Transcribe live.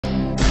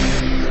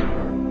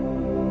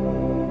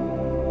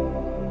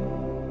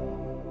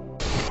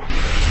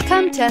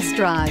Come test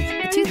drive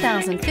the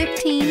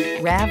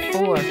 2015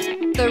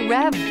 RAV4. The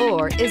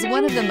RAV4 is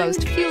one of the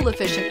most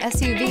fuel-efficient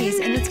SUVs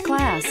in its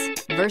class.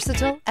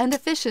 Versatile and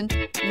efficient,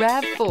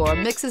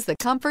 RAV4 mixes the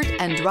comfort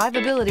and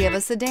drivability of a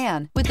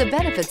sedan with the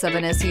benefits of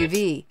an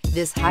SUV.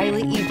 This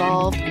highly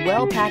evolved,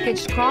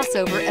 well-packaged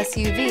crossover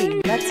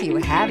SUV lets you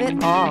have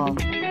it all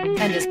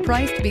and is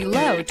priced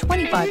below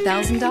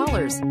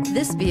 $25,000.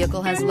 This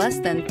vehicle has less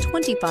than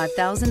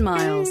 25,000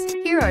 miles.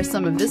 Here are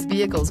some of this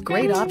vehicle's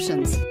great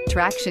options: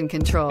 traction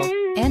control,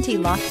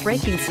 anti-lock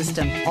braking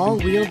system,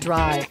 all-wheel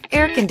drive,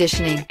 air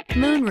conditioning,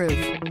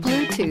 moonroof,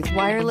 Bluetooth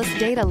wireless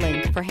data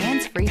link for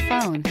hands-free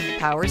phone,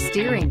 power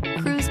steering,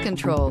 cruise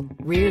control,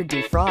 rear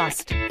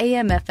defrost,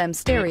 AM/FM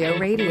stereo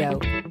radio.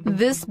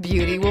 This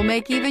beauty will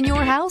make even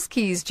your house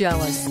keys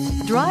jealous.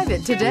 Drive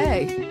it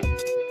today.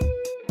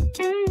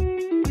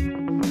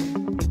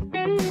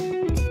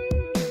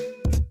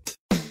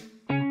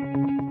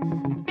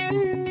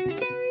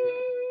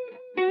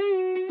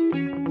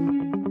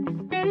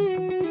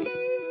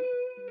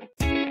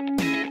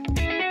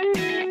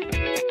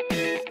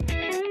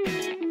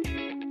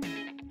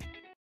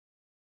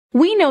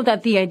 We know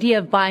that the idea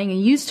of buying a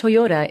used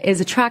Toyota is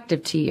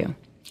attractive to you.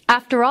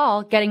 After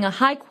all, getting a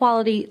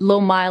high-quality,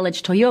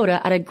 low-mileage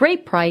Toyota at a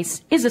great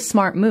price is a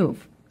smart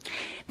move.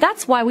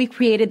 That's why we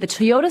created the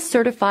Toyota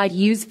Certified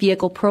Used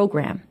Vehicle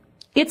Program.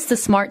 It's the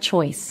smart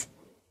choice.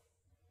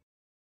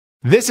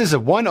 This is a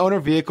one-owner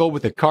vehicle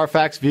with a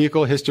Carfax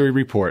Vehicle History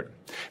Report.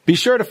 Be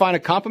sure to find a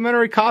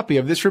complimentary copy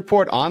of this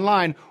report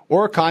online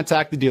or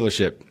contact the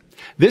dealership.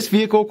 This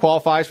vehicle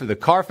qualifies for the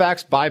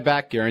Carfax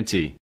Buyback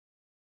Guarantee.